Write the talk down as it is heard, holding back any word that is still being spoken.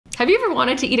Have you ever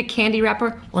wanted to eat a candy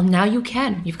wrapper? Well, now you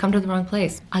can. You've come to the wrong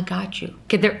place. I got you.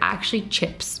 Okay, they're actually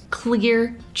chips.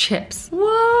 Clear chips.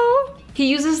 Whoa! He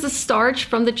uses the starch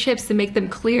from the chips to make them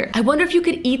clear. I wonder if you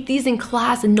could eat these in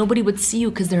class and nobody would see you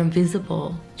because they're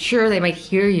invisible. Sure, they might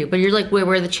hear you, but you're like, wait,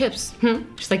 where are the chips?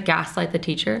 Just like gaslight the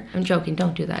teacher. I'm joking,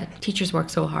 don't do that. Teachers work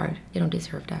so hard. You don't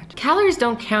deserve that. Calories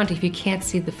don't count if you can't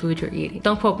see the food you're eating.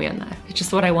 Don't quote me on that. It's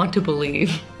just what I want to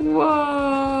believe.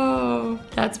 Whoa,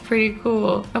 that's pretty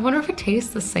cool. I wonder if it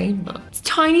tastes the same though. It's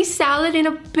tiny salad in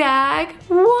a bag.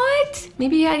 What?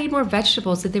 Maybe I'd eat more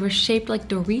vegetables if they were shaped like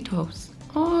Doritos.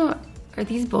 Oh. Are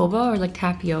these boba or like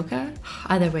tapioca?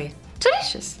 Either way,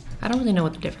 delicious. I don't really know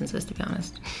what the difference is, to be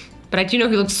honest. But I do know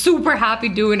he looks super happy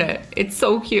doing it. It's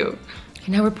so cute. And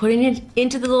now we're putting it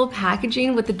into the little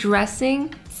packaging with the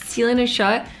dressing, sealing it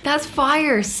shut. That's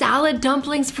fire. Salad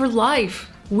dumplings for life.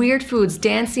 Weird foods,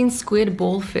 dancing squid,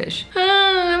 bowlfish.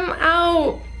 I'm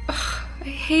out. Ugh, I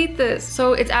hate this.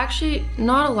 So it's actually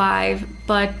not alive,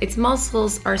 but its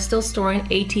muscles are still storing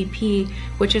ATP,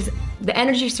 which is the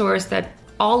energy source that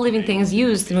all living things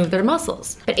use to move their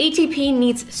muscles. But ATP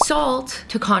needs salt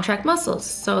to contract muscles.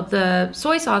 So the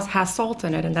soy sauce has salt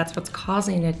in it and that's what's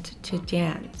causing it to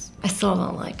dance. I still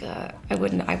don't like it. I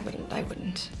wouldn't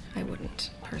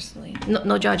personally.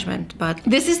 No judgment, but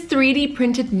this is 3D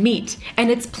printed meat and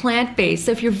it's plant-based.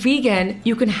 So if you're vegan,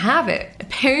 you can have it.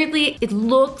 Apparently it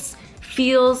looks,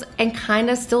 feels, and kind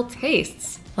of still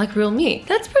tastes like real meat.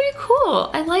 That's pretty cool.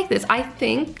 I like this. I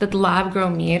think that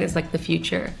lab-grown meat is like the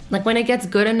future. Like when it gets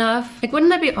good enough, like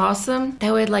wouldn't that be awesome?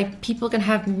 That way like people can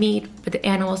have meat, but the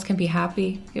animals can be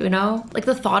happy, you know? Like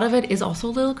the thought of it is also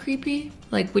a little creepy.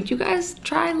 Like, would you guys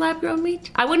try lab-grown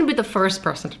meat? I wouldn't be the first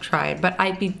person to try it, but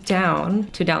I'd be down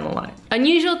the line.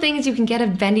 Unusual things you can get at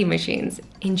vending machines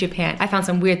in Japan. I found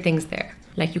some weird things there.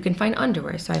 Like you can find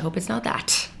underwear, so I hope it's not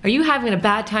that. Are you having a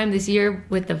bad time this year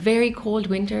with the very cold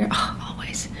winter? Oh,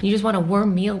 always. You just want a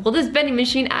worm meal? Well, this vending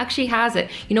machine actually has it.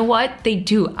 You know what? They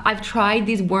do. I've tried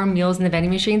these worm meals in the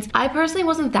vending machines. I personally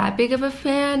wasn't that big of a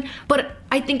fan, but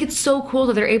I think it's so cool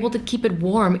that they're able to keep it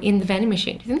warm in the vending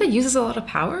machine. Do you think that uses a lot of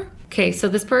power? Okay, so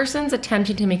this person's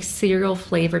attempting to make cereal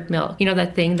flavored milk. You know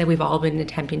that thing that we've all been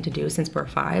attempting to do since we're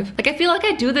 5? Like I feel like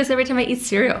I do this every time I eat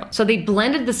cereal. So they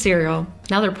blended the cereal.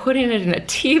 Now they're putting it in a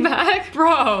tea bag.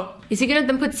 Bro, is he gonna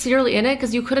then put cereal in it?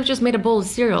 Because you could have just made a bowl of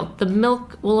cereal. The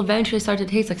milk will eventually start to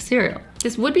taste like cereal.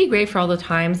 This would be great for all the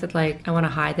times that like I wanna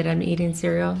hide that I'm eating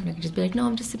cereal. And I could just be like, no,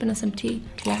 I'm just sipping on some tea.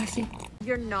 Classy.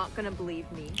 You're not gonna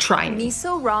believe me. Try me.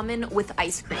 Miso ramen with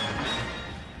ice cream.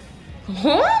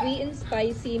 Huh? Sweet and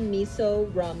spicy miso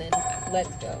ramen. Let's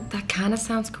go. That kind of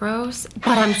sounds gross,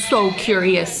 but I'm so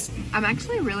curious. I'm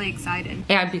actually really excited.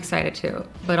 Yeah, I'd be excited too,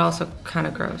 but also kind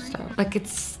of gross though. Like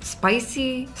it's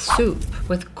spicy soup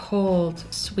with cold,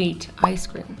 sweet ice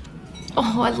cream.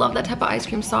 Oh, I love that type of ice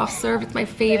cream, soft serve. It's my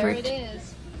favorite. There it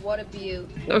is. What a beaut.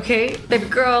 Okay, baby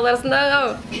girl, let us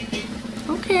know.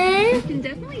 Okay. You can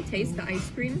definitely taste the ice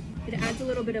cream. It adds a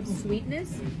little bit of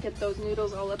sweetness. Get those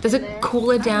noodles all up Does in it there.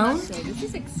 cool it down? This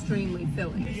is extremely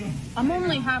filling. I'm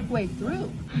only halfway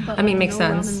through. But I mean, makes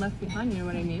no sense. ramen left behind, you know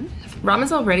what I mean?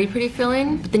 Ramen's already pretty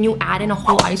filling, but then you add in a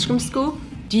whole ice cream scoop.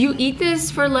 Do you eat this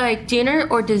for like dinner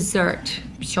or dessert?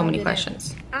 So many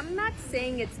questions. I'm not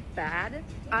saying it's bad.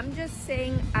 I'm just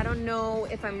saying I don't know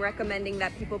if I'm recommending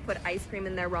that people put ice cream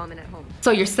in their ramen at home.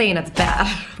 So you're saying it's bad.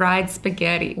 Fried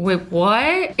spaghetti. Wait,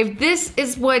 what? If this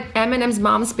is what Eminem's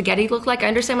mom's spaghetti looked like, I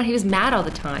understand when he was mad all the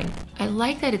time. I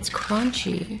like that it's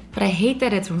crunchy, but I hate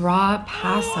that it's raw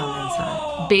pasta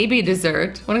inside. Baby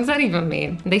dessert. What does that even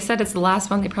mean? They said it's the last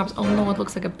one. They promised, oh no, it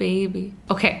looks like a baby.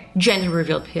 Okay, gender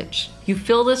reveal pitch. You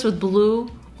fill this with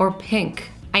blue or pink.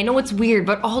 I know it's weird,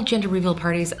 but all gender reveal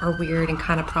parties are weird and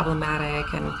kind of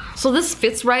problematic, and so this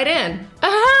fits right in.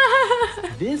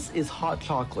 This is hot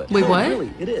chocolate. Wait, what?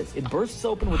 Really, it is. It bursts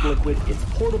open with liquid. It's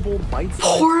portable, bite-sized,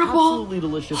 Portable? absolutely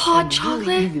delicious, Hot and chocolate?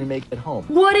 really easy to make at home.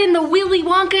 What in the Willy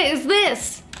Wonka is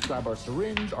this? Grab our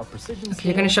syringe, our precision Okay,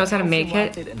 you're gonna show us how to make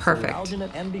it? calcium lactate, and Perfect. sodium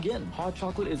alginate, and begin. Hot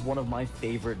chocolate is one of my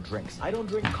favorite drinks. I don't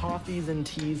drink coffees and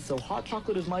teas, so hot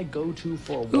chocolate is my go-to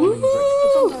for a warming drink.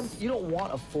 But sometimes you don't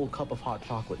want a full cup of hot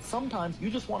chocolate. Sometimes you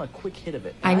just want a quick hit of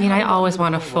it. I mean, I have always a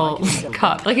want a where I full can get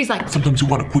cup. Like he's like, Sometimes you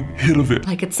want a quick hit of it.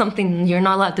 like it's something you're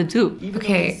not allowed to do. Even though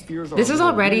Okay, these spheres are this a is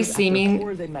little already weird, at their seeming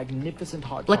core is a magnificent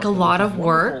hot like a chocolate, lot which is of wonderful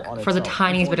work on for the its own.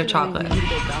 tiniest bit of Unfortunately, chocolate. We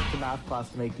need to go back to math class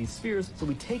to make these spheres, so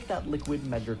we take that liquid,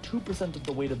 measure 2% of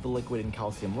the weight of the liquid in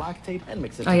calcium lactate, and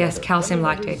mix it Oh, yes, together. calcium Then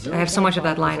we lactate. measure I have so much of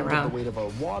that lying 0.5% around. the weight of our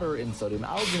water in sodium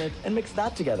alginate, and mix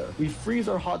that together. We freeze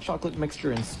our hot chocolate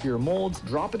mixture in sphere molds,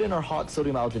 drop it in our hot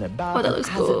sodium alginate bath, Oh, that and looks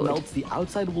as good. it melts, the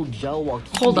outside will gel while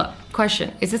keeping Hold the up.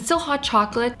 Question, is it still hot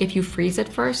chocolate if you freeze it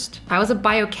first? I was a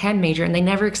biochem major and they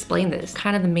never explained this.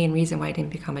 Kind of the main reason why I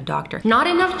didn't become a doctor. Not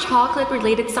enough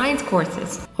chocolate-related science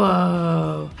courses.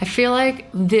 Whoa. I feel like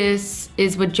this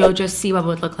is what JoJo Siwa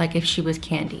would look like if she was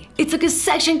candy. It's like a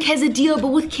section quesadilla, but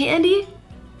with candy?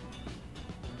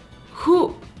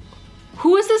 Who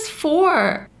is this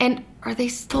for? And are they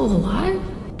still alive?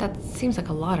 That seems like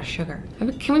a lot of sugar. I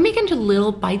mean, can we make it into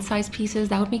little bite-sized pieces?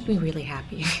 That would make me really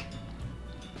happy.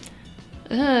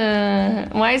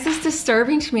 Why is this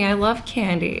disturbing to me? I love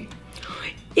candy.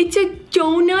 It's a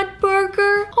donut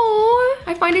burger. Oh,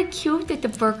 I find it cute that the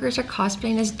burgers are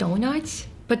cosplaying as donuts.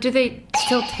 But do they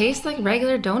still taste like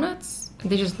regular donuts?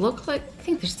 They just look like, I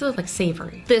think they're still like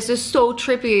savory. This is so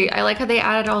trippy. I like how they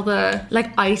added all the,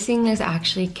 like icing is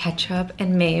actually ketchup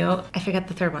and mayo. I forgot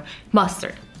the third one.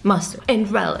 Mustard, and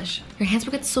relish. Your hands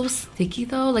will get so sticky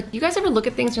though. Like, you guys ever look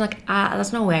at things and you're like, ah,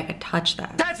 there's no way I could touch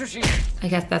that. That's what she... I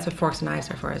guess that's what forks and knives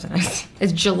are for, isn't it?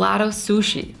 It's gelato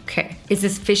sushi. Okay, is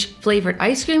this fish flavored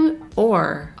ice cream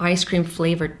or ice cream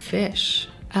flavored fish?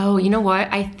 Oh, you know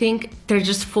what? I think they're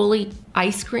just fully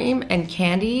ice cream and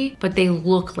candy, but they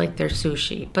look like they're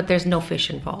sushi, but there's no fish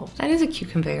involved. That is a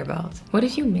cute conveyor belt. What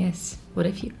if you miss? What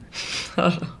if you...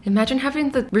 Imagine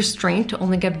having the restraint to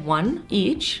only get one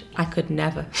each. I could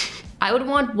never. I would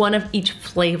want one of each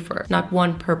flavor, not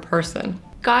one per person.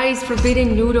 Guys,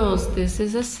 forbidden noodles. This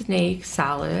is a snake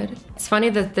salad. It's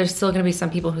funny that there's still gonna be some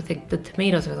people who think the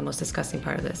tomatoes are the most disgusting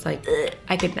part of this. Like,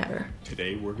 I could never.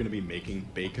 Today, we're gonna be making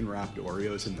bacon wrapped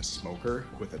Oreos in the smoker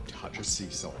with a touch of sea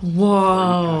salt.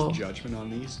 Whoa. Pass judgment on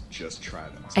these, just try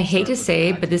them. I hate to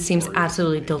say, but this seems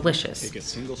absolutely delicious.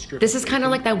 This is kind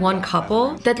of like that one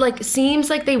couple that like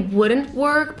seems like they wouldn't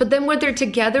work, but then when they're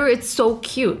together, it's so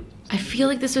cute. I feel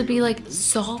like this would be like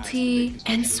salty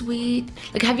and sweet.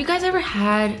 Like, have you guys ever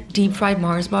had deep fried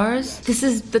Mars bars? This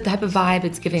is the type of vibe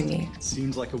it's giving me.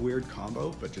 Seems like a weird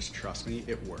combo, but just trust me,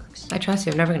 it works. I trust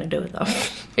you, I'm never gonna do it though.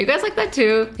 Are you guys like that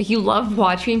too? Like, you love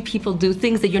watching people do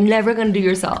things that you're never gonna do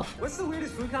yourself. What's the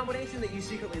weirdest food combination that you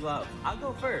secretly love? I'll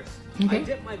go first. Okay. I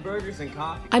dip my burgers in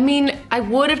coffee. I mean, I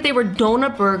would if they were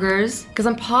donut burgers, because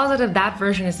I'm positive that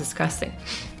version is disgusting.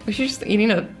 Was she just eating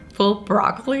a full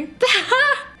broccoli?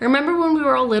 Remember when we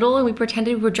were all little and we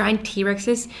pretended we were giant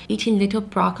T-Rexes eating little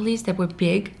broccolis that were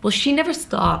big? Well, she never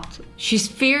stopped. She's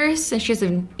fierce and she has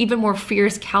an even more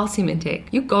fierce calcium intake.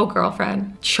 You go,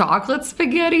 girlfriend. Chocolate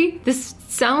spaghetti? This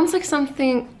sounds like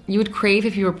something you would crave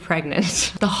if you were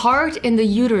pregnant. The heart in the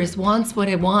uterus wants what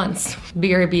it wants.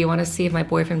 BRB, you want to see if my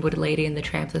boyfriend would lady in the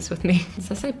tramp this with me. Does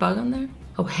that say bug on there?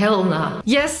 Oh, hell nah.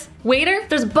 Yes, waiter,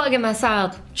 there's a bug in my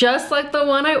salad. Just like the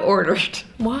one I ordered.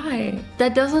 Why?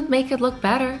 That doesn't make it look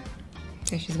better.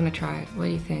 Okay, she's gonna try it. What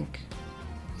do you think?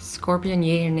 Scorpion,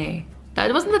 yay or nay?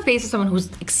 That wasn't the face of someone who's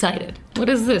excited. What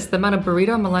is this? The amount of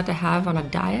burrito I'm allowed to have on a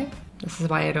diet? This is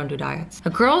why I don't do diets. A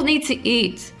girl needs to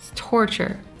eat. It's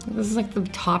torture. This is like the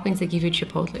toppings they give you at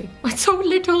Chipotle. It's so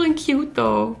little and cute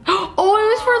though. Oh, it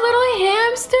was for a little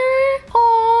hamster?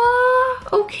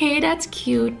 Aww. Okay, that's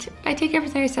cute. I take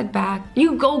everything I said back.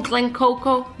 You go, Glen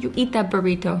Coco. You eat that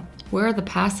burrito. Where are the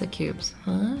pasta cubes?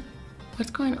 Huh? What's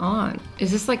going on?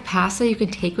 Is this like pasta you can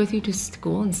take with you to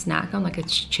school and snack on like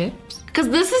it's chips? Because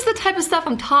this is the type of stuff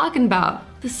I'm talking about.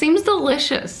 This seems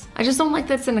delicious. I just don't like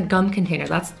that it's in a gum container.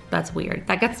 That's weird.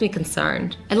 That gets me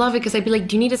concerned. I love it because I'd be like,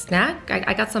 do you need a snack?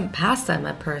 I got some pasta in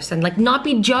my purse, and like not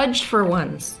be judged for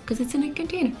once because it's in a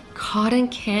container. Cotton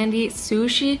candy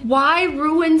sushi? Why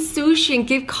ruin sushi and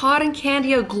give cotton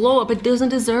candy a glow up it doesn't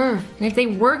deserve? And if they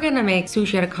were gonna make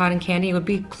sushi out of cotton candy, it would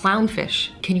be clownfish.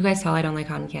 Can you guys tell I don't like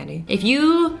cotton candy? If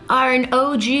you are an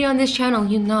OG on this channel,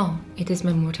 you know it is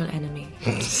my mortal enemy.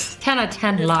 10 out of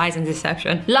 10 lies and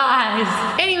deception.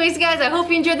 Lies! Anyways, guys, I hope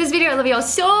you enjoyed this video. I love you all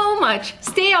so much.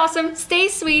 Stay awesome, stay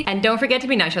sweet, and don't forget to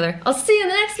be nice to each other. I'll see you in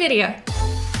the next video.